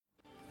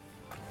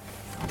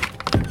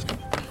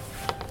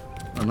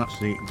and that's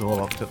the door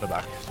locked at the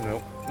back.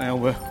 So now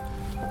we're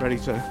ready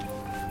to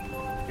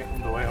get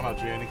underway on our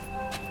journey.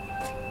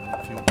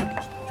 If you want to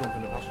just jump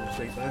in the passenger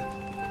seat there.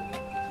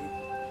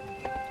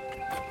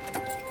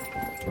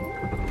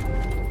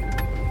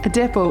 A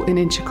depot in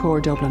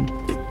Inchicore, Dublin.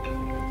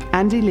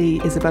 Andy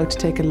Lee is about to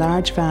take a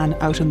large van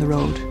out on the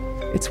road.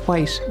 It's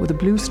white with a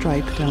blue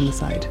stripe down the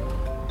side.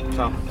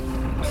 So,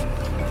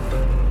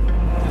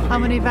 how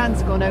many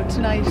vans are going out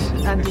tonight,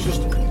 Andy? it's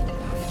just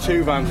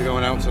 2 vans are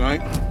going out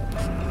tonight.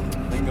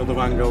 I think the other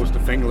van goes to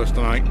Fingerless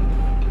tonight. I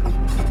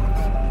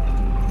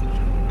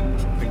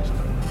think so.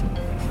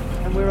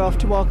 And we're off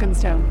to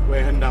Walkinstown.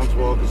 We're heading down to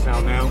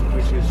Walkinstown now,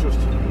 which is just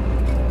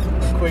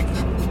a quick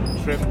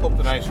trip up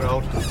the nice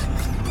road.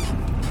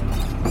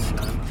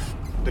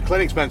 The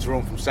clinic's meant to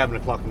run from 7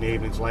 o'clock in the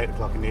evening to 8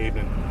 o'clock in the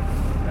evening.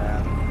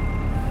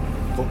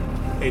 But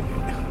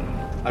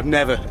I've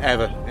never,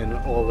 ever, in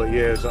all the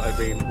years that I've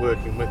been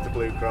working with the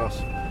Blue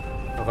Cross,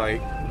 have I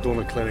done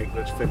a clinic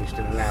that's finished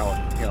in an hour.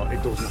 You know,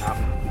 it doesn't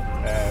happen.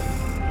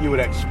 You would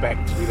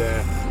expect to be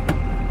there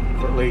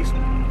for at least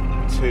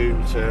 2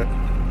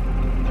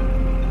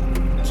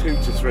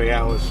 to 3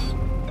 hours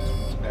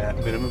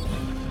minimum.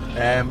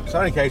 So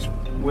in any case,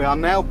 we are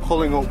now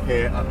pulling up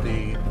here at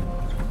the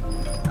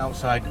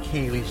outside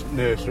Keely's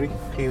Nursery,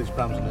 Keely's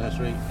Prams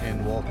Nursery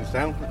in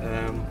Walkinstown.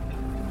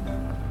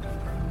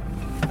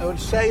 I would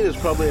say there's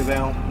probably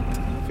about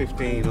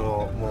 15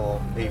 or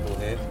more people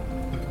here.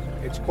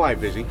 It's quite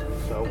busy,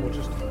 so we'll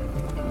just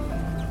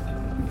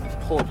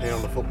pull up here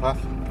on the footpath.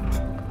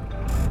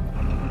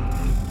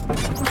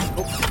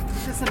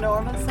 Is this a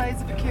normal size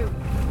of a queue?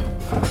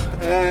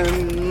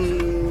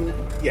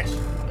 Yes.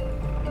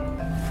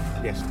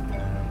 Yes.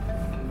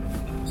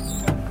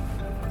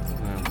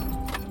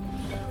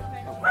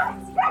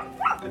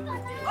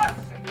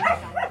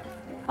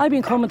 I've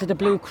been coming to the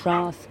Blue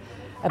Cross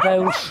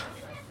about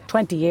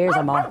 20 years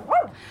or more.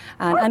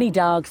 And any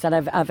dogs that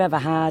I've ever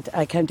had,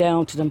 I came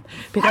down to them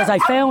because I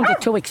found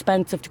it too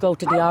expensive to go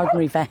to the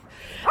ordinary vet.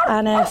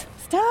 And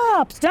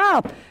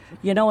stop!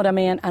 You know what I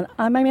mean? And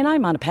I'm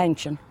on a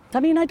pension. I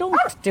mean, I don't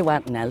do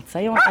anything else.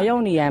 I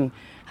only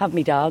have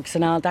me dogs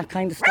and all that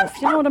kind of stuff.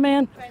 You know what I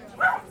mean?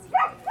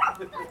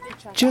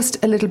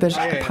 Just a little bit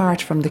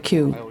apart from the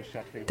queue,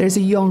 there's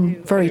a young,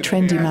 very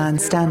trendy man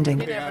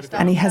standing,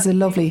 and he has a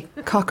lovely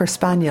Cocker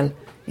Spaniel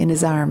in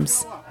his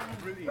arms.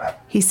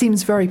 He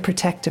seems very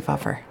protective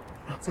of her.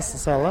 This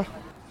is Ella.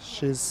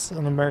 She's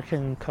an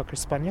American Cocker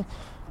Spaniel,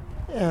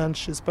 and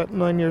she's about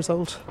 9 years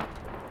old.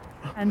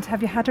 And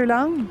have you had her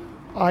long?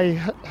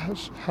 I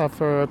have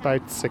her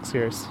about 6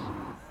 years.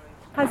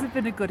 Has it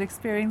been a good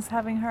experience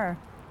having her?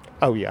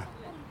 Oh yeah.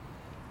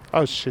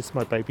 Oh, she's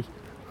my baby.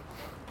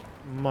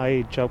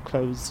 My job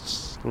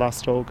closed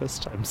last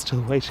August. I'm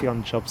still waiting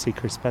on job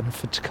seekers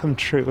benefit to come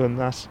through and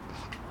that.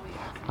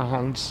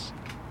 And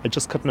I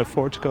just couldn't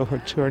afford to go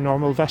to her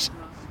normal vet.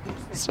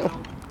 So,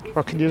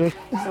 what can you do?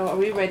 So, are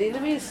we ready,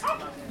 Louise?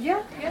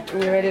 Yeah. Are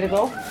we ready to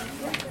go?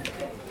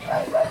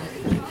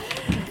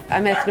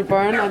 I'm Ethna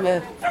Byrne. I'm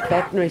a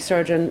veterinary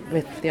surgeon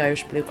with the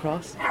Irish Blue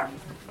Cross.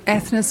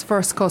 Ethna's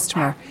first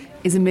customer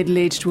is a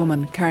middle-aged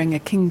woman carrying a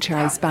King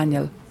Charles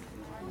Spaniel.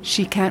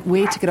 She can't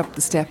wait to get up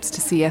the steps to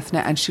see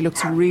Ethna, and she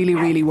looks really,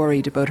 really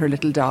worried about her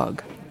little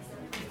dog.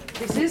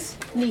 This is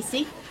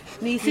Nisi,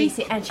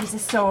 and she's a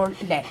sore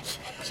leg.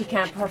 She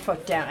can't put her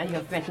foot down, and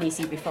you've met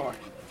Nisi before.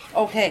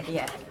 okay.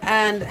 Yeah.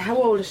 And how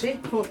old is she?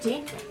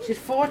 14. She's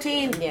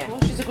 14. Yeah. Oh,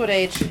 she's a good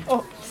age.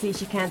 Oh, see,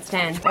 she can't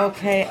stand.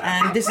 Okay.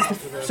 And this is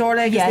the sore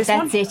leg. Yeah, is this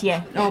that's one? it.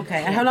 Yeah.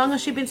 Okay. And how long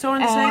has she been sore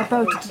in this leg?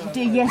 About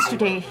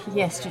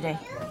yesterday.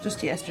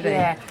 Just yesterday.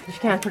 Yeah. She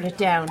can't put it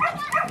down.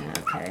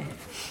 Okay.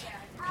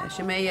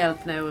 She may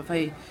help now if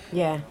I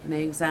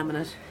may examine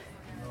it.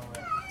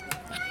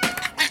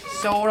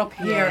 Sore up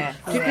here,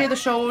 particularly the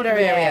shoulder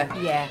area.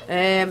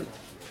 Yeah.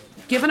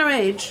 Given her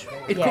age,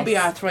 it could be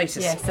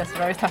arthritis. Yes, that's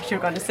what I thought you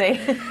were going to say.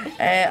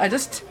 I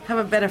just have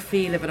a better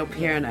feel of it up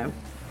here now.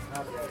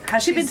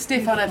 Has she been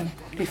stiff on it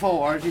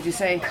before, did you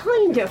say?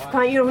 Kind of.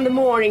 In the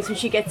mornings when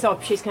she gets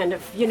up, she's kind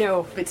of,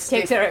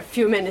 takes her a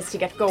few minutes to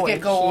get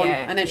going.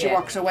 And then she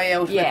works her way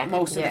out of it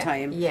most of the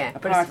time. Yeah.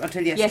 Apart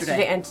until yesterday.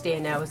 Yesterday and today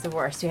now is the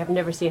worst. We have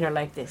never seen her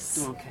like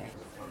this. Okay.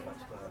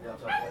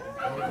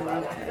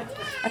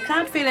 I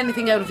can't feel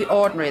anything out of the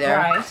ordinary there.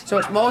 Right. So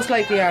it's most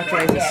likely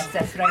arthritis. Yes,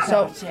 that's what I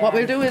So thought, what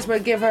we'll do is we'll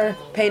give her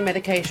pain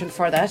medication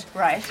for that.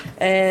 Right.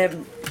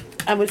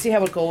 And we'll see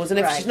how it goes. And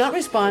if she's not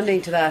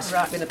responding to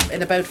that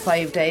in about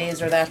 5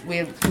 days or that,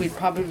 we'll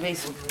probably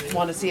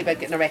want to see about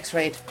getting her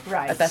x-rayed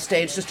at that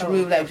stage, just to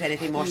rule out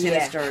anything more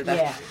sinister. Or that.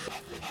 Yeah.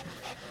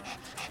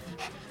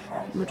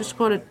 We're just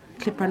going to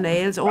clip her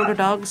nails. Older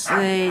dogs,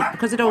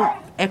 because they don't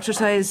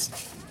exercise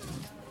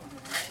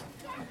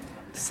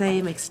the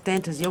same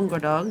extent as younger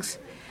dogs,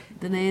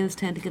 the nails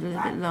tend to get a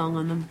little bit long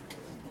on them.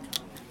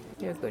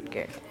 You're a good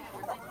girl.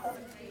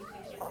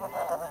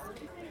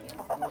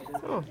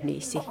 Oh,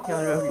 Nisi,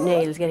 your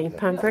nails getting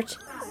pampered.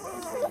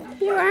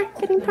 You are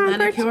getting pampered.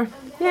 Manicure.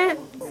 Yeah.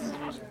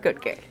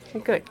 Good girl.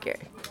 Good girl.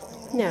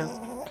 Now,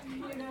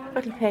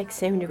 what'll Peg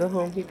say when you go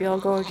home? You'll be all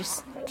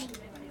gorgeous.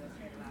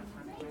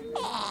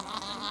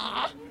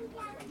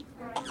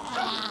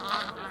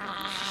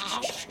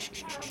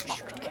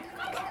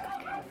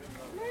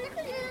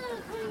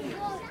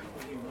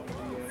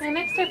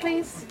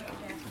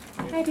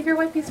 Hey, do you have your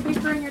white piece of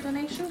paper in your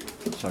donation?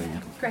 Sorry,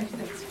 yeah. Great,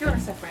 thanks. Do you want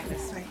to step around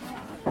this way?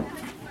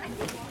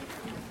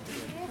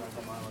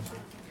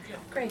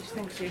 Great,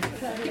 thank you. You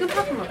can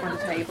pop them up on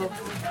the table.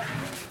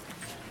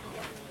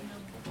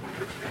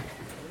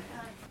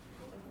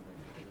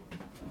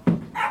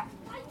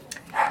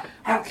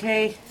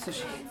 Okay, so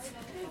she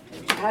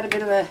had a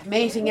bit of a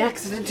mating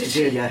accident, did She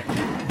she? did, yeah.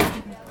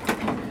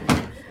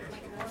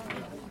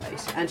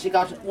 Right, and she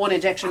got one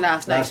injection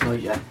last night. Last night,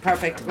 yeah.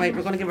 Perfect. Right,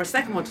 we're going to give her a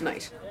second one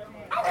tonight.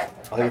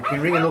 I've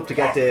been ringing up to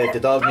get the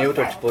dog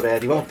neutered, but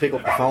they won't pick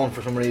up the phone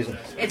for some reason.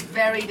 It's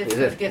very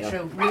difficult to get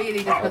through.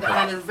 Really difficult. Okay.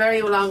 And a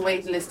very long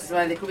waiting list as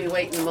well. They could be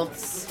waiting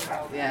months.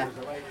 Yeah.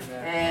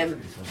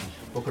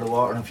 Bucket of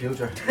water in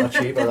future. Not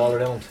cheaper all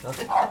around.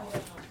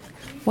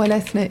 While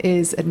Ethna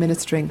is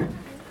administering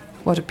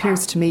what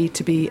appears to me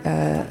to be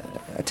a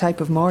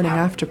type of morning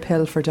after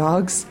pill for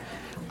dogs,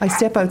 I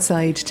step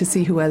outside to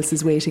see who else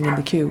is waiting in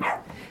the queue.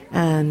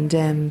 And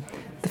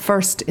the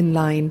first in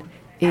line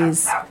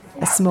is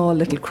a small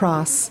little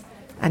cross,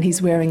 and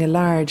he's wearing a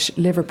large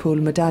Liverpool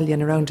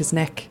medallion around his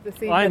neck.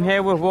 I'm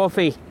here with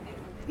Wolfie.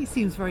 He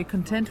seems very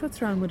content.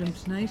 What's wrong with him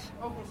tonight?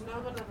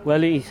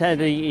 Well, he said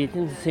he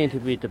didn't seem to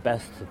be the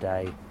best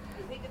today,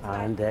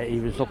 and he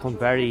was looking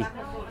very,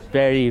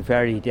 very,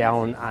 very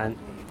down, and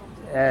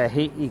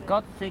he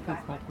got sick a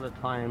couple of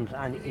times,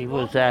 and he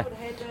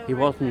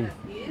wasn't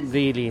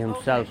really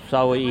himself,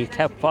 so he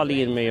kept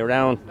following me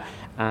around,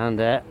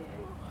 and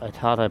I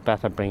thought I'd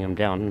better bring him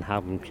down and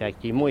have him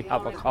checked. He might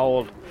have a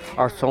cold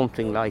or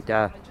something like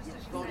that.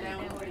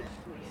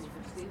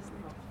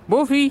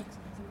 Wolfie!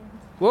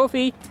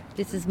 Wolfie!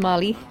 This is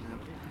Molly.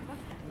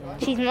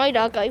 She's my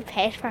dog. I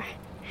pet her.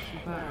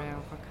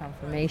 For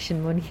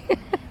confirmation money.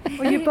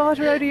 Well, you bought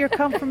her out of your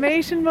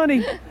confirmation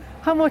money.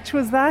 How much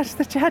was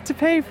that you had to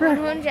pay for her?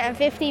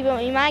 150, but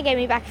my ma gave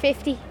me back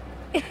 50.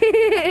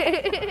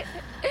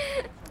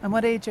 And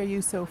what age are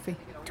you, Sophie?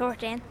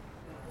 13.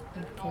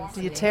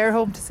 Do you tear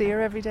home to see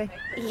her every day?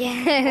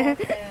 Yeah.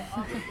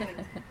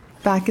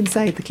 Back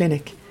inside the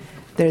clinic,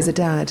 there's a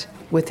dad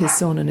with his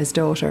son and his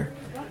daughter,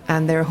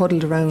 and they're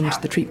huddled around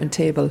the treatment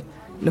table,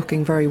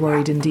 looking very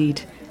worried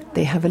indeed.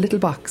 They have a little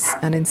box,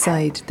 and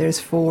inside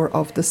there's 4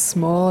 of the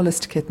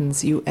smallest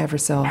kittens you ever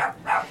saw.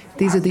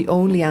 These are the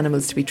only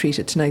animals to be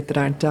treated tonight that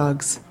aren't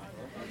dogs.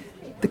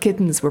 The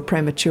kittens were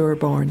premature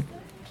born,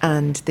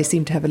 and they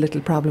seem to have a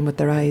little problem with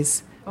their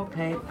eyes.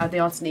 Okay. Are they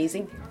all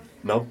sneezing?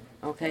 No.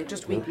 Okay,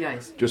 just weepy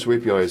eyes. Just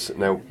weepy eyes.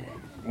 Now,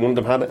 one of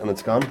them had it and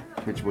it's gone,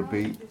 which would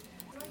be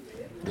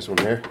this one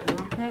here.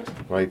 Okay.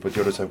 Right, but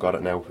the others have got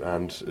it now,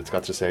 and it's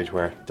got to the stage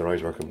where their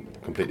eyes were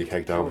completely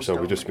caked over. So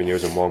we've just been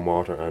using warm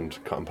water and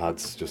cotton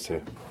pads just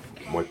to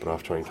wipe it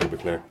off, try and keep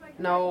it clear.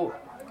 No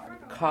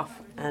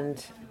cough,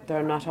 and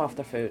they're not off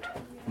their food.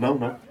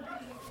 No.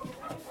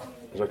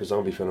 It's like a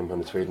zombie film when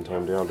it's feeding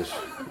time.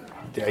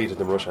 They ate it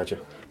and rush at you.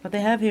 What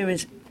they have here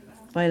is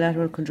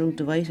bilateral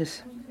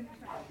conjunctivitis.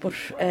 But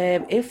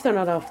if they're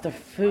not off their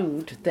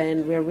food,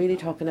 then we're really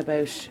talking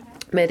about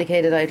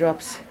medicated eye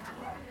drops.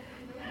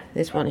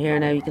 This one here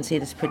now, you can see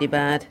this is pretty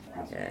bad.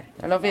 Yeah.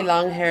 They're lovely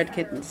long-haired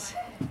kittens.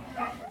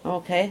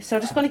 Okay, so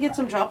I'm just going to get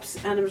some drops,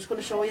 and I'm just going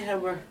to show you how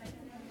we're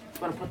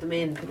going to put them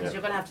in, because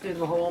you're going to have to do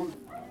them at home.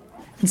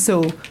 And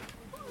so,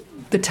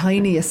 the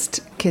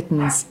tiniest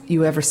kittens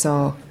you ever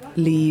saw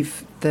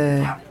leave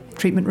the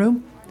treatment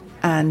room,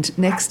 and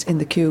next in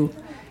the queue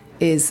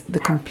is the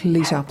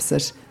complete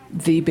opposite,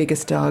 the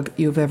biggest dog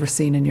you've ever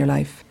seen in your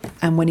life.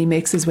 And when he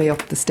makes his way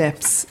up the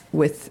steps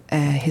with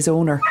his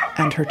owner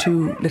and her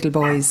 2 little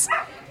boys,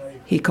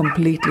 he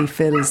completely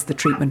fills the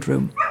treatment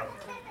room.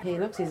 He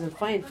looks, he's a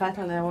fine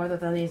fattle now, other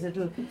than his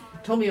little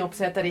tummy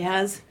upset that he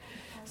has.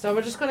 So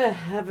we're just going to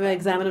have an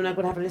examine him. I'm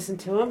going to have a listen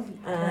to him,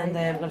 and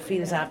we're going to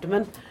feel his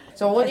abdomen.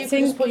 So what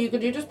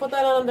could you just put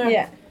that on there?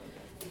 Yeah.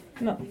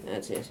 No.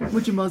 That's it.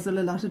 Would you muzzle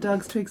a lot of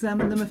dogs to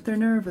examine them if they're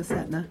nervous,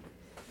 Etna?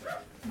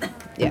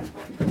 Yeah.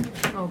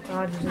 Oh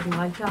God, you didn't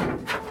like that.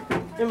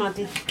 Here,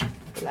 Monty.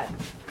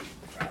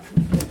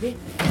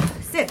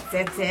 Sit.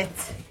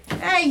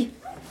 Hey.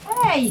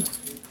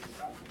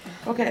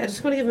 Okay, I'm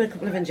just going to give him a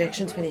couple of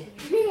injections, Penny.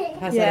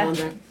 Pass that on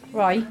there.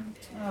 Right.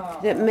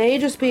 It may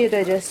just be a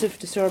digestive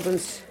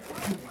disturbance.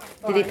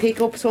 Did he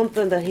pick up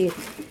something that he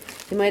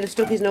might have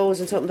stuck his nose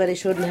in something that he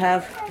shouldn't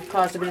have? It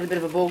caused a little bit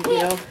of a bug, you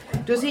know.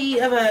 Does he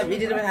have he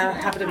did have a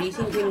habit of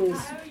eating things,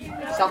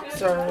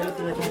 socks or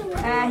anything like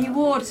that? He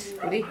would.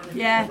 Would he?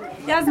 Yeah.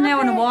 He hasn't now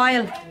in a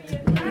while.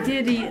 He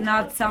did eat an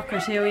odd soccer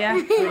shoe, yeah.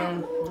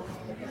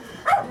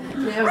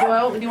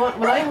 Now,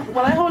 will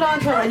I hold on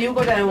to him and you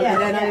go down, and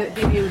then I'll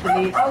give you the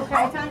lead?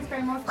 Okay, thanks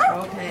very much.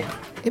 Okay.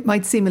 It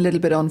might seem a little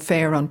bit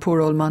unfair on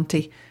poor old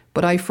Monty,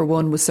 but I for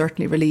one was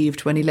certainly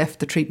relieved when he left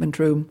the treatment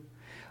room.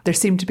 There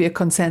seemed to be a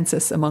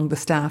consensus among the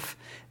staff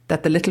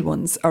that the little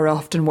ones are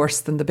often worse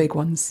than the big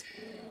ones.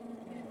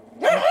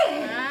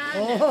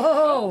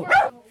 Oh!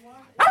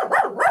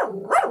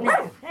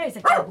 Now, there's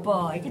a good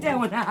boy. Get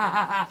down with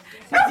that.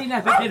 Since he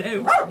never get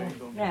out.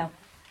 Now,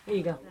 here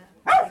you go.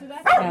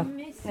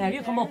 Now,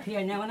 you come up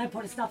here now and I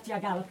put a stop to your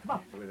gallop. Come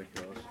on.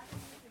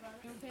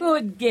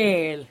 Good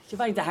girl. She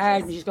finds it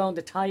hard when she's going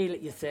to the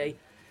toilet, you see.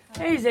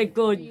 There's a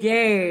good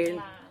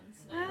girl.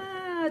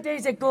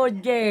 There's a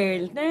good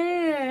girl.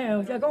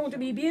 Now, you're going to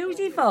be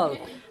beautiful.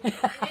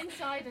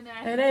 Inside and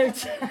out. And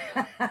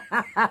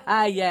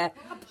out. Yeah.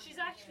 She's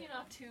actually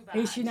not too bad.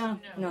 Is she not?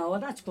 No,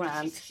 well, that's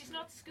grand. She's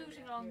not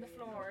scooting along the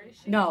floor, is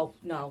she? No.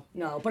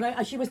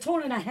 But she was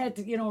turning her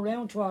head,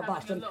 round to her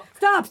bottom.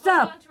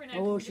 Stop!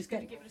 Oh, she's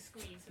getting... Give it a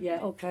squeeze. Yeah,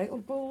 okay. Oh,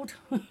 good.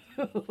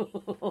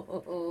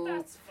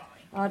 That's fine.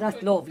 Oh,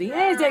 that's lovely.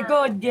 There's a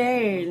good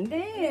girl.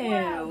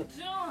 Well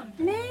done.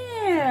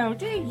 Now,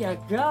 there you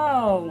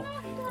go.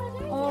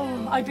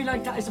 Oh, I'd be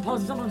like that, I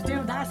suppose, if someone was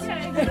doing that.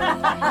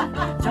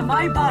 To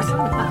my bottom.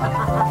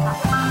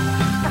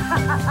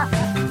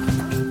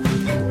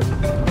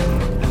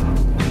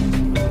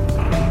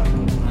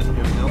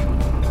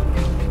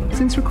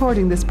 Since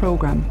recording this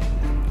programme,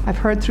 I've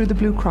heard through the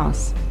Blue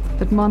Cross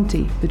that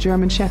Monty, the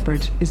German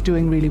Shepherd, is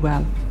doing really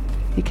well.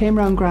 He came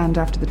round grand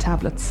after the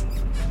tablets,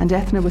 and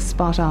Ethna was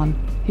spot on.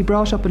 He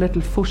brought up a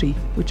little footy,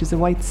 which is a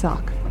white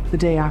sock, the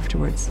day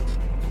afterwards.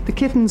 The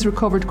kittens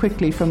recovered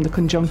quickly from the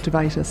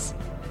conjunctivitis.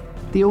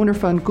 The owner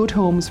found good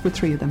homes for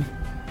 3 of them.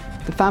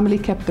 The family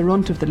kept the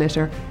runt of the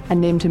litter and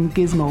named him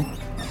Gizmo.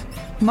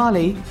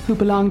 Molly, who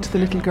belonged to the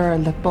little girl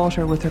that bought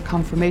her with her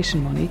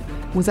confirmation money,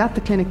 was at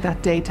the clinic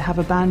that day to have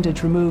a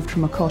bandage removed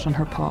from a cut on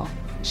her paw.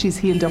 She's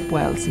healed up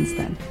well since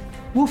then.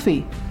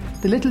 Woofy,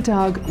 the little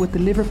dog with the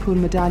Liverpool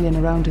medallion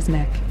around his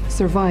neck,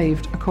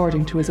 survived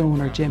according to his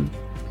owner, Jim.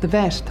 The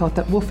vet thought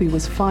that Woofy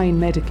was fine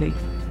medically.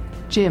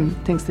 Jim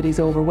thinks that he's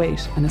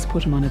overweight and has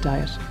put him on a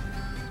diet.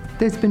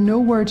 There's been no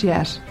word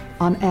yet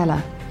on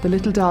Ella, the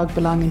little dog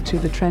belonging to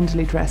the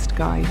trendily dressed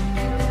guy.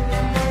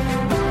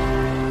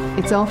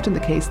 It's often the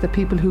case that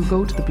people who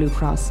go to the Blue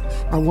Cross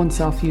are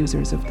once-off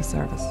users of the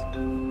service.